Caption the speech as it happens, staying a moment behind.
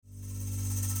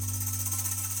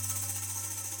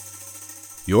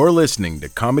You're listening to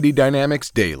Comedy Dynamics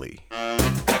Daily.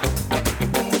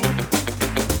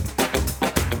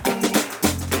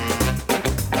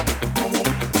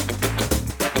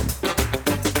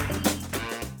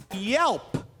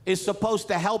 Yelp is supposed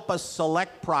to help us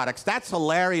select products. That's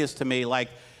hilarious to me. Like,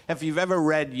 if you've ever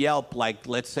read Yelp, like,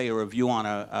 let's say a review on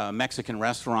a Mexican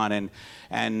restaurant,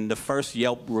 and the first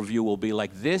Yelp review will be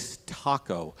like, this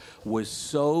taco was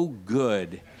so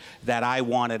good that I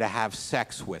wanted to have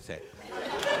sex with it.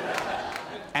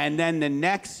 And then the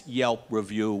next Yelp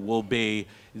review will be,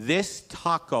 this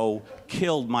taco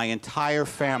killed my entire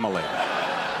family.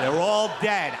 They're all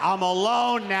dead. I'm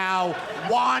alone now,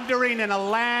 wandering in a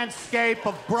landscape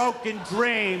of broken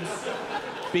dreams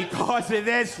because of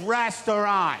this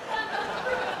restaurant.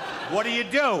 What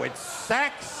do? It's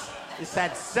sex? Is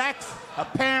that sex?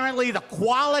 Apparently the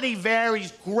quality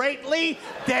varies greatly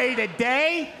day to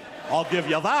day. I'll give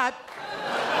you that.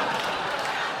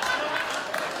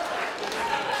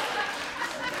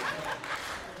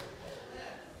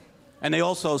 And they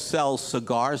also sell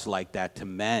cigars like that to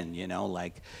men,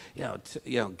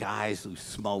 guys who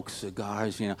smoke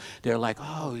cigars, they're like,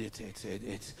 oh, it's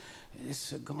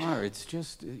cigar. It's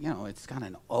just, it's got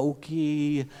an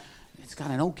oaky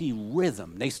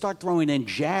rhythm. They start throwing in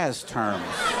jazz terms.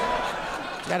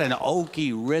 It's got an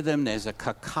oaky rhythm. There's a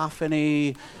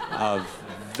cacophony of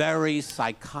very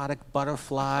psychotic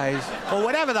butterflies, or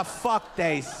whatever the fuck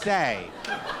they say.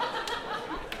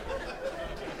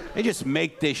 They just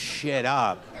make this shit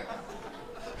up.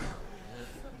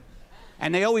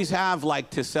 And they always have, like,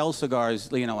 to sell cigars,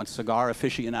 in Cigar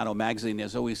Aficionado magazine,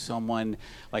 there's always someone,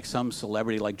 like some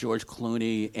celebrity like George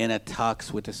Clooney in a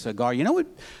tux with a cigar. You know what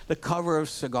the cover of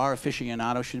Cigar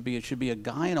Aficionado should be? It should be a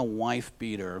guy in a wife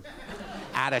beater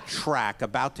at a track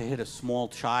about to hit a small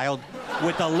child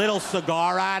with a little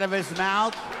cigar out of his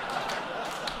mouth.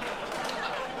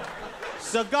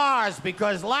 Cigars,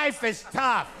 because life is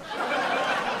tough.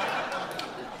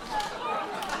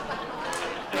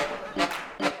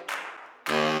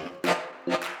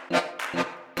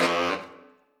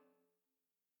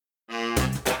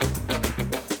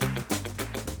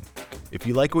 If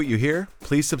you like what you hear,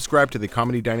 please subscribe to the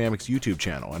Comedy Dynamics YouTube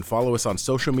channel and follow us on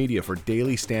social media for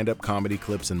daily stand-up comedy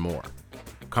clips and more.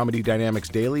 Comedy Dynamics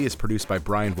Daily is produced by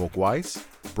Brian Volk-Weiss,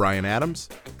 Brian Adams,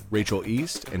 Rachel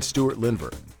East, and Stuart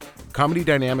Lindver. Comedy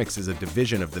Dynamics is a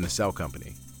division of the Nacelle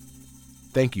Company.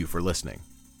 Thank you for listening.